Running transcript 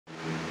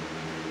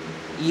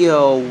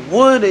Yo,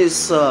 what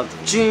is up,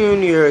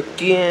 Junior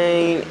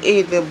Gang?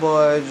 Either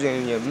boy,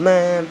 Junior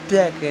Man,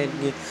 back at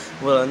you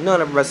with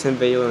another wrestling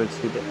video. And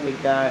today,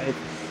 guys,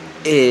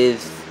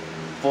 is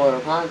for the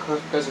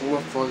Conquest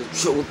President for the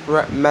triple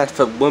threat match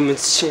for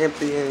Women's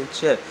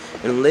Championship.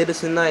 And later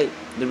tonight,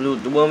 the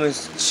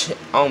Women's,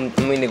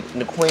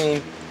 the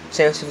Queen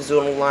Championship is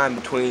on the line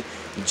between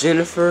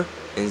Jennifer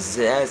and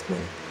Zasmine.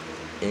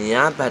 And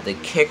I'm about to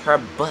kick her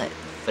butt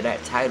for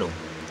that title.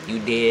 You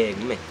dig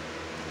me?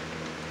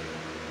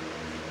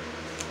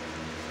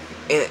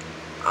 And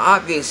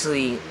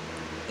obviously,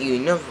 you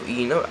know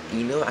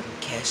I can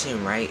cash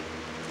in, right?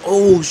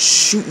 Oh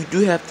shoot, you do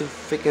have the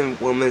freaking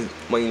Women's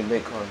Money in the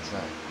Bank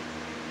contract.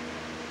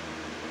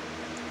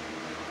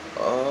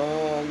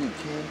 Oh, you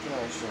can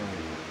cash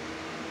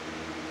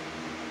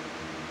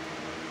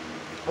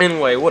in.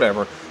 Anyway,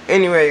 whatever.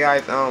 Anyway,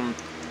 guys,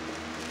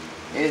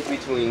 it's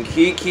between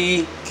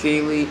Kiki,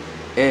 Kaylee,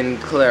 and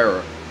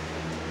Clare.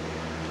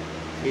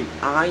 And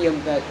I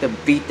am about to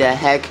beat the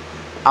heck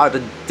out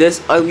of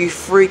this ugly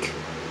freak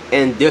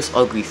and this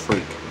ugly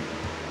freak.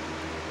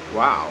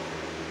 Wow.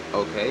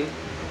 Okay.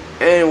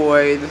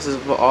 Anyway, this is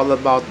all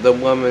about the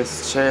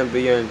Women's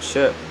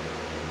Championship.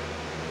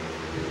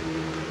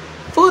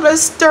 For the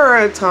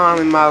third time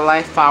in my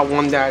life, I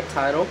won that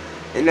title.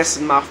 And this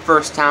is my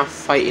first time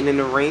fighting in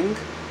the ring.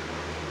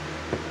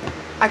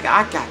 I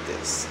got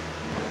this.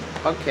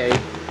 Okay.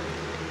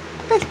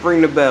 Let's ring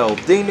the bell.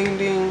 Ding, ding,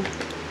 ding.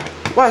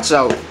 Watch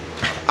out.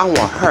 I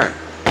want her.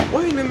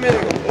 Wait a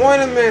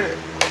minute.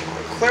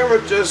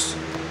 Clara just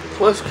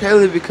pushed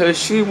Kaylee because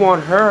she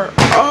want her.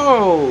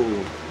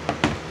 Oh.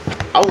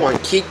 I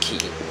want Kiki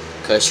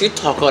because she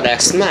talk all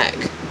that smack.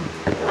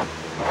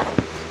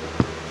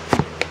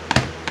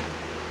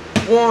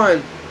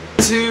 1,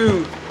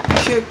 2,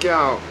 kick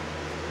out.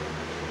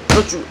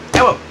 Don't you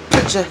ever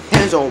put your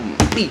hands on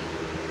me.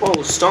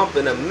 Oh,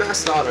 stomping a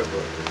mess out of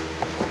her.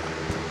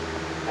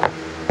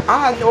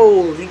 I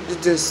know you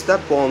just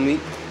step on me.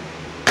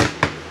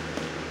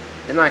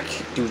 And I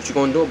can't do what you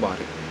gonna do about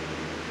it.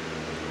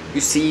 You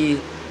see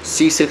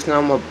C6 now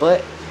on my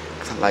butt?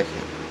 I like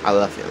him. I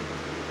love him.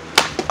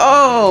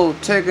 Oh,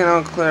 taking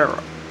on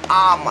Clara.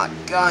 Oh my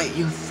god,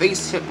 your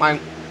face hit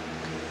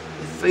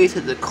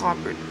the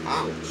carpet.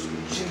 Oh,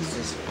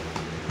 Jesus.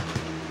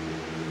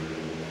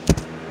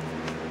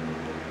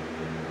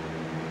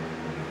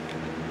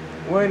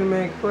 Wait a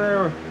minute,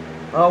 Clara.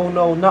 Oh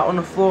no, not on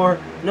the floor.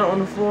 Not on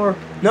the floor.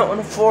 Not on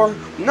the floor.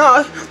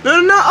 No.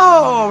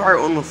 Oh, right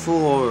on the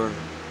floor.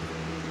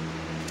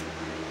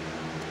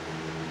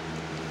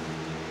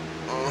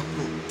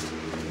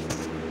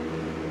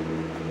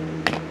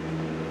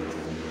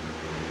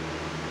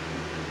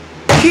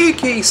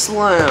 Kiki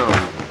slam.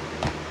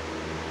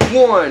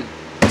 1,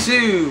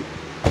 2.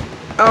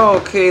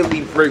 Oh,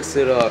 Kaylee breaks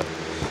it up.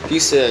 He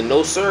said,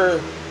 "No,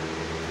 sir.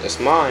 That's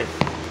mine."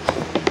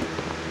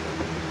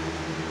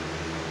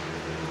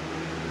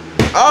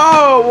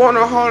 Oh, one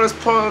of the hardest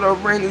part of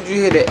the ring. Did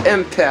you hit an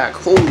impact?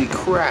 Holy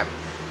crap.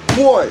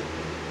 1,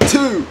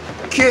 2.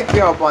 Kick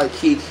out by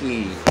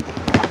Kiki.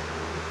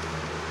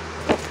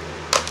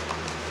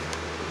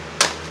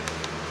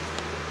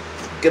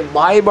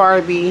 Goodbye,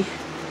 Barbie.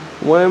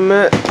 Wait a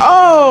minute.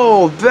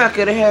 Oh, back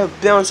of the head,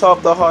 bounce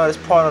off the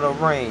hardest part of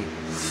the ring.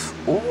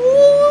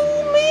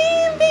 Ooh,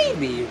 man,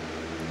 baby.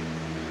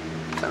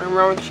 Turn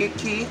around,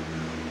 Kiki.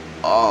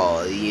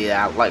 Oh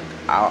yeah,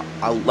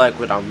 I like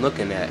what I'm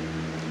looking at.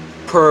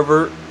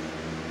 Pervert.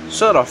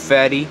 Shut up,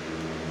 fatty.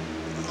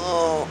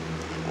 Oh,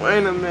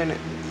 wait a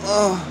minute.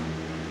 Oh,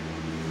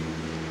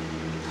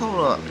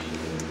 hold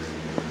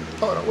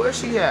up. Where's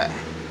she at?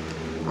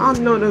 I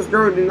know this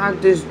girl did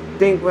not just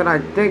think what I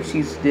think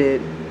she's did.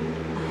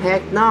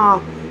 Heck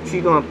nah,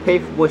 she gonna pay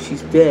for what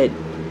she's did.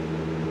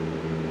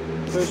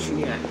 Where's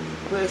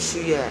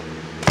she at?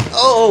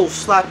 Oh,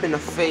 slap in the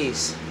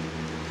face.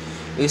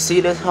 You see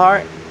this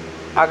heart?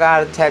 I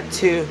got a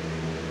tattoo.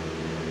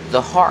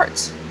 The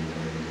heart.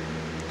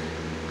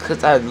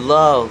 Cause I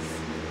love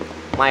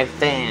my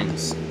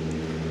fans.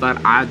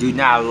 But I do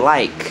not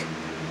like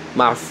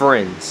my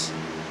friends.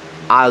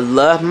 I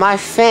love my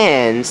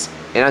fans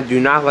and I do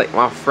not like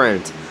my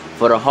friends.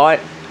 For the heart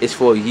is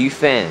for you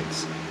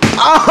fans.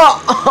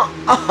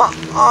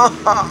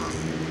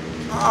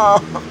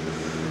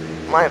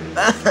 My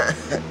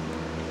bad.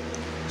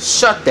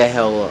 Shut the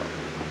hell up.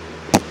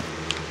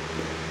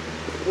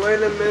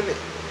 Wait a minute.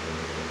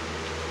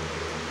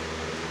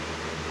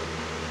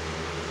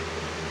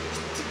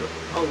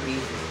 Ugly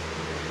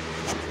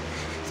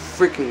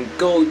freaking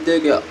gold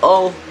digger.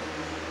 Oh,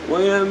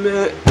 wait a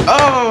minute.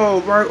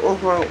 Oh,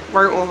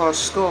 right on her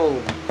skull.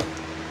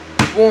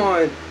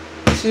 1,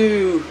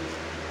 2.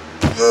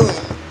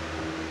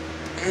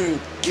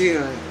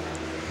 God.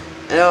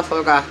 And I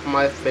also got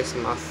my face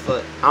and my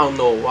foot. I don't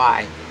know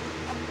why.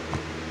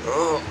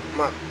 Oh,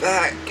 my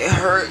back. It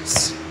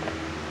hurts.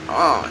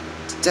 Oh,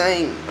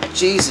 dang.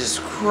 Jesus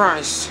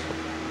Christ.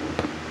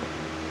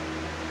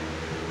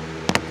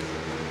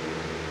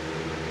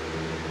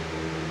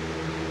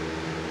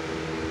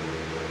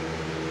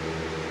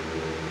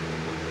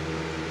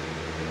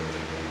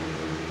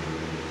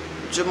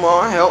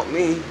 Jamal, help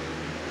me.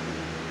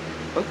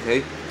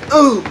 Okay.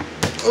 Oh,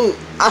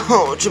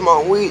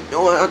 Jamal, wait.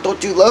 No, I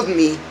thought you loved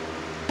me.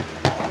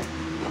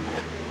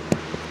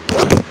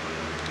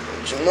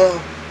 Jamal.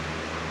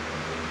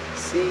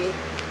 See,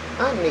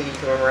 I knew you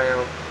come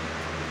around.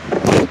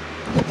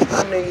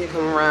 I knew you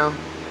come around.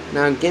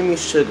 Now give me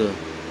sugar.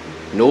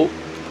 Nope.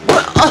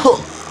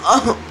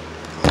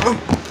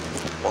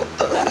 What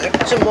the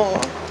heck,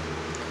 Jamal?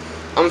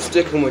 I'm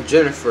sticking with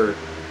Jennifer.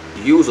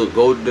 You's a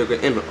gold digger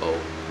and a O.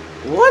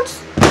 What?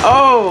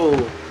 Oh.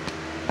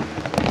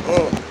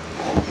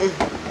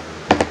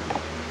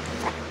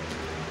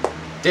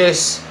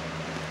 This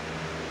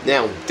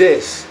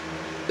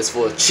is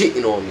for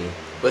cheating on me.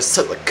 But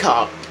suck the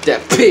cock,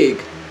 that pig.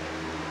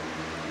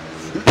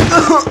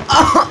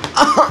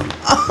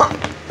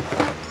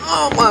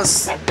 Oh, my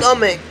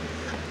stomach.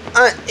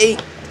 I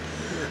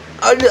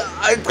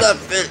got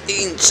been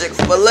eating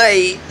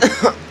Chick-fil-A.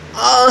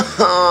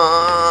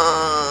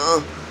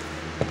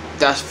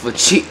 That's for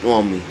cheating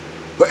on me.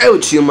 But ever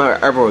cheat on me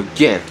ever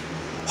again.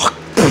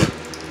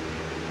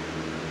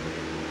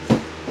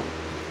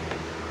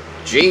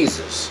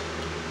 Jesus.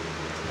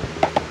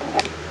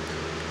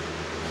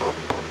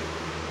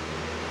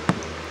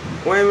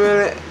 Wait a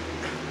minute.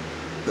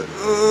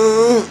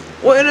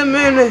 Wait a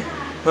minute.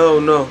 Oh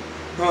no.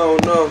 Oh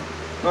no.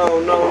 Oh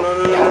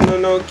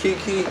no,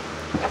 Kiki.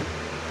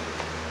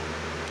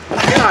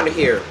 Get out of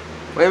here.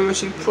 Wait a minute,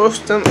 she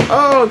pushed him.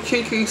 Oh,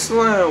 Kiki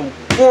slam.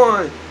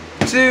 1,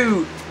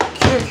 2,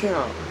 kick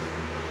out.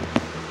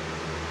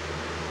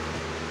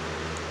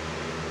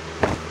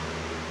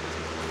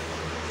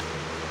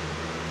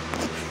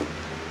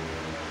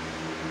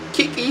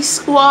 Kiki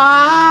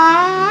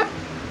squat.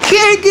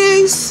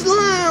 Kiki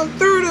slam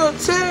through the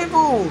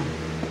table.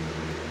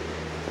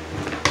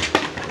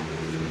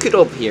 Get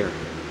up here.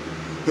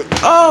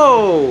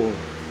 Oh!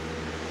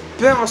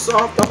 Bounce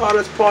off the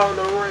hardest part of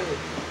the ring.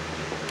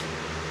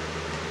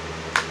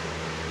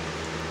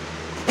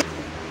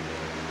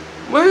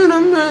 Wait a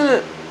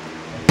minute.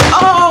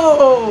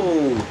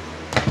 Oh!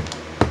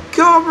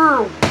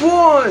 Cover.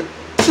 1,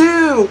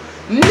 2.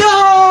 No!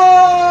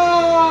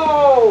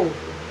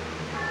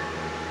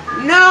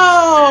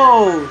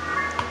 No!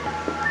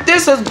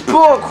 This is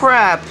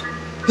bullcrap.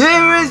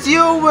 Here is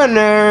your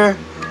winner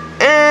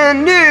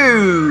and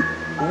new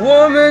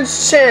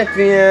women's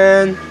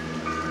champion,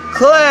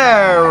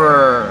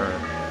 Clare.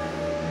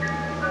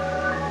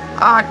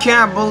 I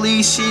can't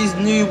believe she's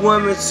new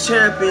women's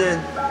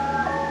champion.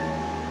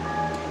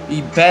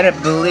 You better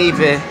believe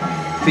it,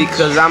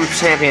 because I'm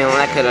champion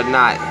like it or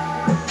not.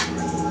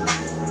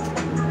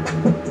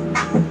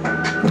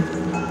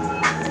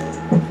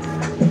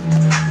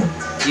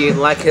 You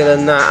like it or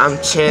not, I'm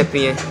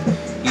champion.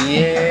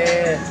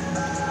 Yeah.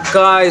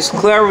 Guys,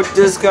 Clare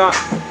just got,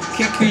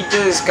 Kiki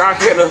just got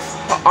hit with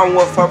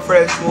her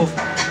first move,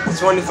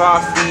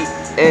 25 feet,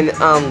 and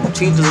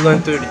she just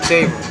went through the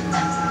table.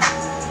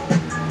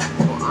 So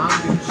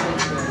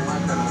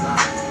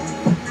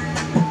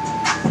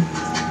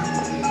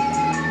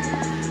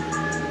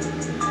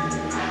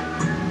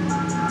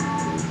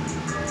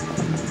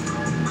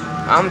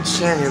I'm the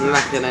champion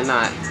like it or not. I'm champion like it or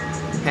not.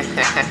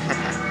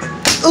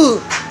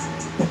 Ooh.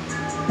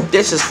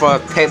 This is for a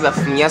payback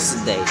from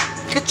yesterday.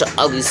 Get your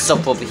ugly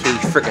self over here, you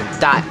freaking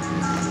dot.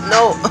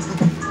 No.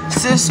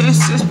 Sis,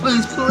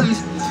 please.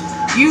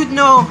 You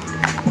know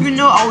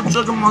I was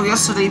drugging more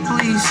yesterday,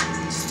 please.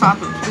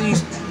 Stop it,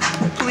 please.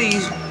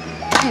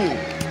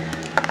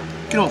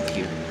 Get over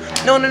here.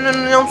 No,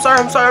 I'm sorry.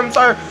 Oh,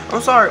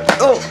 I'm sorry.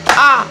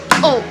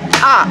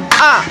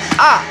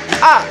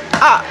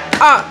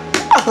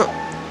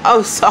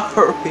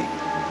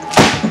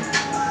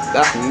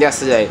 That's from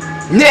yesterday.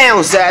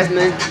 Now,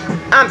 Zasmine,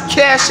 I'm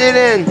cashing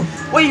in.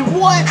 Wait,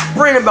 what?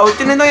 Bring about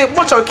didn't know.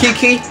 Watch out,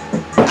 Kiki.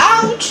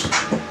 Ouch!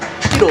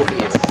 Get over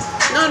here.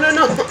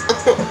 No.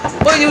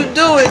 What are you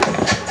doing?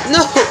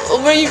 No,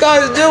 what are you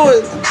guys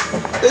doing?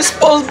 It's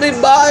supposed to be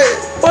by.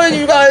 What are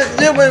you guys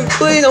doing?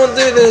 Please don't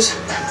do this.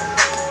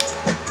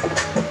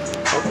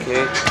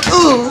 Okay.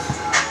 Ooh.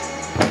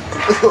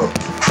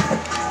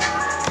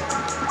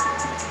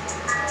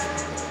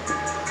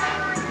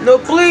 No,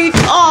 please.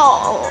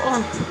 Oh.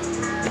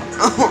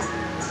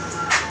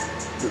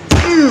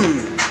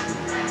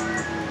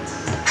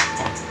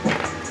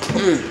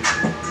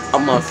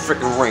 I'm on a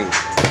freaking ring.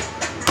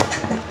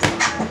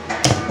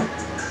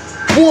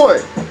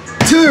 1,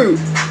 2,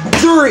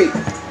 3.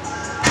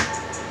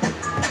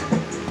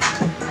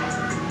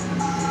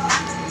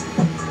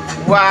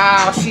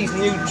 Wow, she's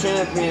new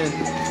champion.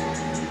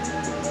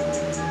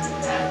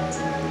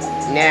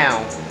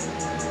 Now.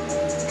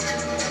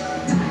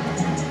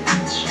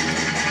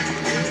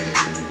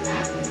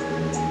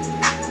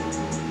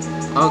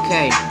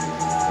 Okay,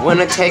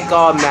 winner take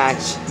all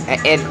match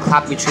at 8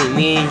 o'clock between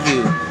me and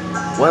you.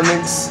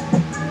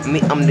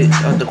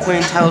 The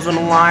Queen title's on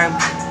the line,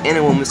 and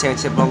a women's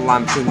championship on the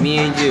line between me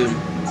and you.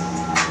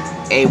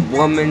 A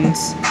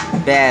women's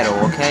battle,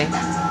 okay?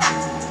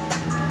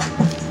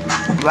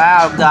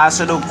 Wow, guys,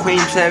 so the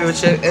Queen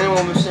championship and the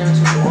women's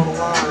championship are on the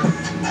line.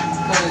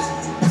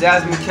 Because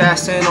Jasmine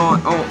cashed in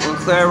on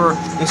Clare,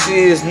 and she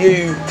is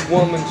new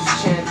woman's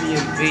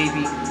champion,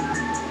 baby.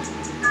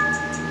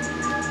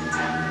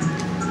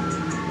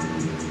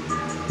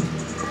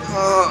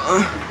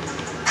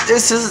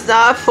 This is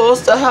not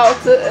supposed to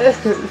have to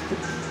end.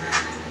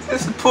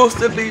 It's supposed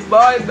to be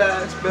my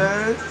match,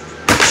 man.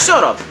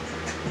 Shut up.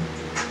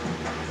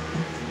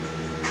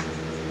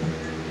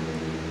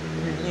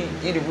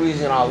 You're the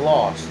reason I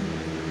lost.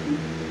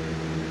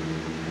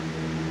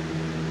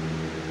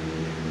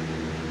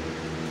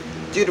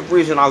 You're the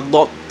reason I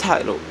lost the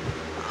title.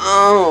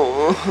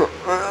 Oh,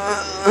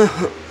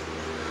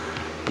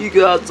 you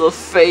guys are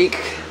fake.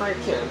 I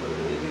can't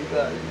believe you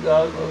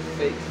guys are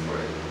fake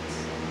friends.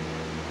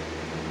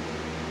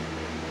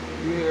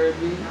 You hear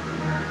me?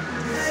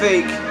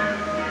 Fake.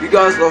 You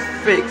guys are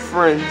fake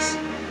friends.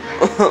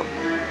 You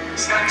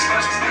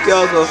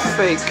guys are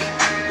fake.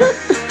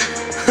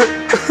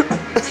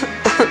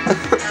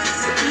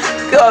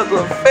 You guys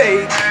are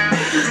fake.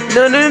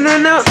 No.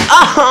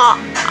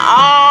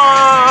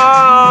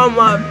 Oh,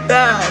 my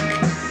back,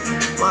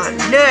 my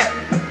neck,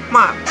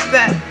 my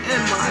back,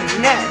 and my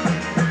neck.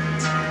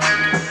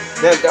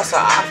 That's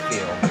how I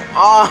feel.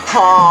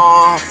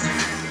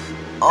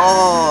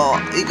 Oh,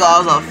 you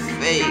guys are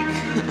fake.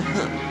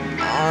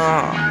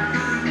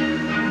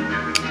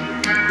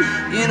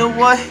 You know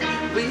what?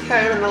 We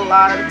having a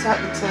lot of type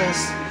of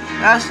tests.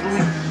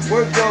 Actually,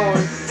 we're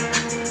going.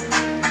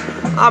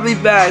 I'll be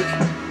back.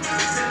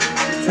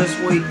 Just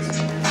wait.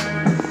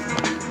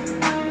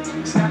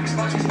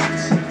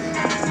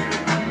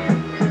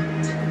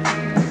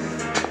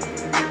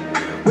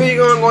 We're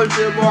gonna go to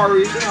the bar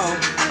show,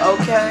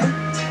 okay?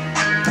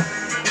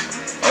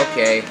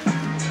 Okay.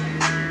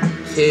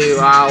 2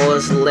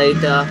 hours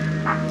later.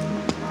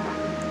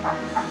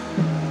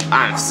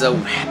 I'm so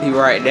happy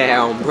right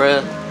now,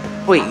 bruh.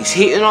 Wait, he's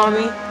hitting on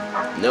me?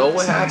 No,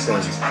 what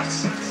happened?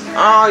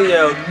 I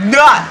am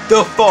not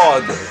the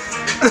father.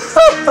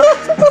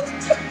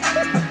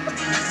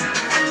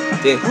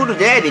 Then who the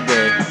daddy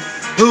then?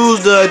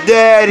 Who's the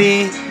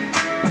daddy?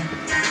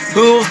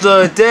 Who's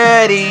the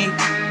daddy?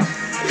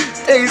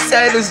 They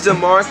said it's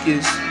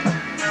DeMarcus.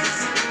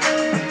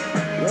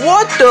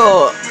 What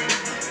the?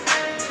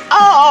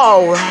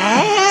 Oh,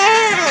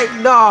 heck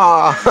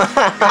no.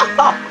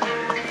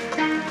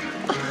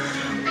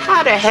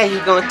 How the heck you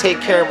gonna take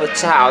care of a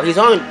child? He's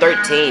only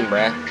 13,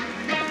 bruh.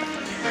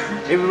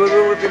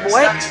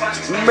 What?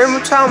 Remember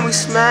the time we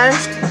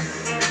smashed?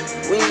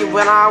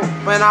 When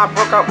I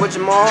broke up with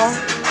Jamal?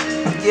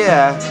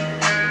 Yeah.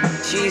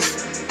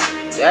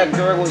 That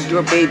girl was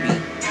your baby.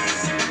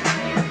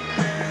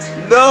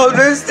 No,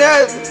 this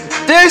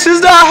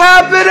is not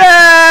happening!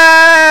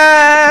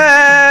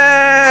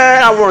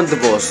 I want a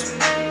divorce.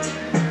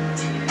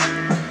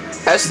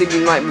 Actually, we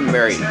might be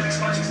married.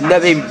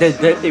 That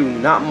baby,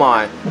 not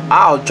mine.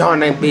 I'll drown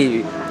that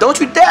baby. Don't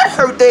you dare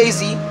hurt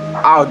Daisy.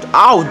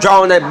 I'll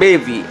drown that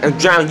baby and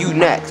drown you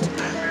next.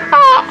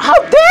 How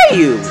dare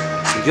you?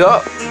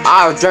 Yup,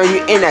 I'll drown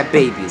you in that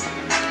baby.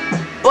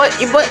 But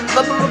you're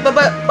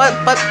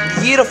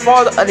the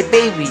father of the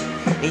baby,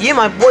 and you're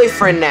my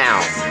boyfriend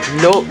now.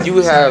 Nope, you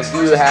have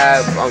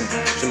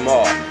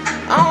Jamal.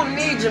 I don't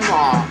need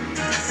Jamal.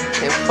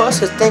 And plus,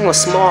 his thing was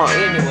small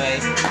anyway.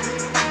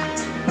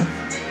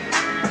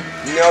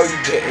 No, you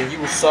didn't. You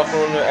were sucking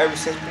on her ever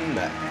since we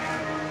met.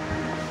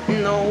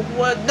 No,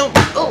 what? No.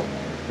 Oh.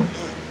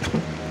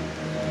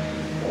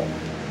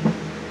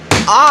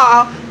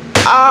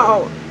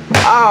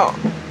 Ow.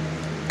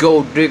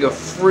 Gold digger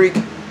freak.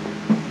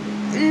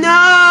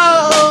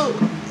 No.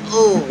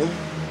 Oh.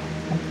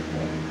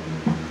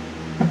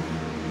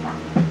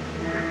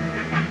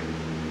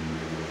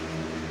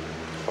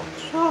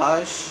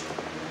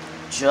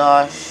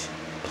 Josh,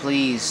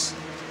 please.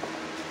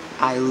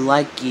 I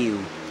like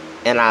you,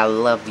 and I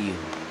love you.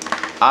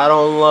 I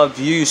don't love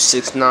you,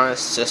 6ix9ine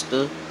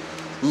sister.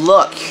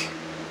 Look,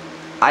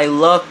 I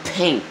love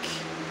pink,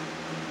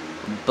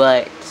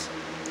 but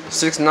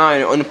 6ix9ine,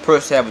 the only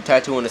person to have a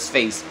tattoo on his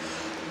face.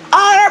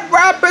 Other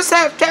rappers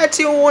have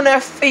tattoo on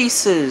their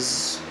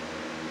faces,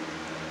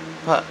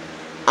 but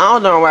I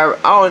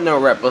don't know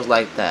rappers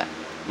like that.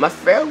 My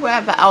favorite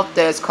rapper out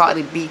there is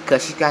Cardi B,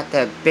 cause she got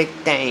that big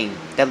thing,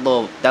 that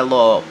little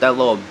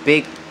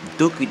big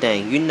dookie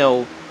thing. You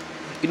know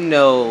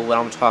what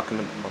I'm talking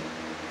about.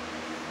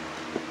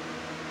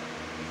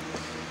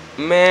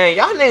 Man,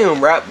 y'all name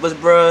rappers,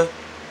 bruh.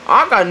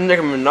 I got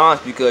Nicki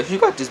Minaj because she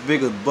got this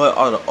biggest butt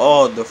out of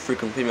all the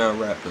freaking female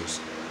rappers.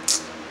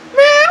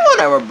 Man,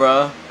 whatever,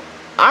 bruh.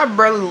 I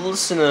barely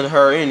listen to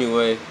her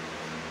anyway.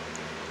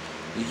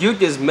 You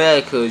just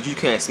mad cause you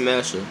can't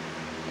smash her.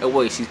 Oh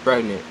wait, she's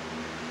pregnant.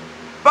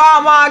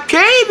 By my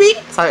baby!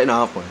 Tighten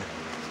off one.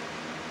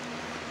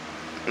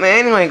 Man,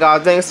 anyway,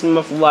 guys, thanks so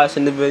much for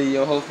watching the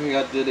video. Hopefully,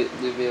 y'all did it.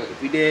 The video.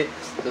 If you did,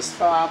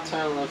 subscribe,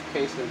 turn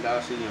notifications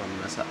down so you don't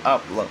mess it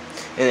up. Look,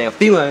 and then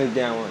if you want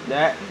down with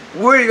that,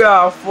 we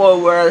got 4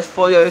 words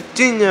for your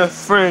junior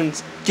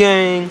friends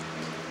gang.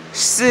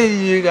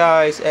 See you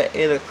guys at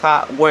 8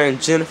 o'clock wearing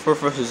Jennifer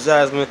versus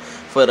Jasmine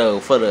for the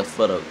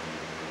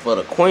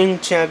Queen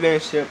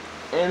Championship.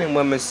 and in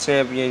women's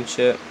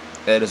championship.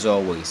 That is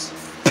always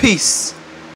peace.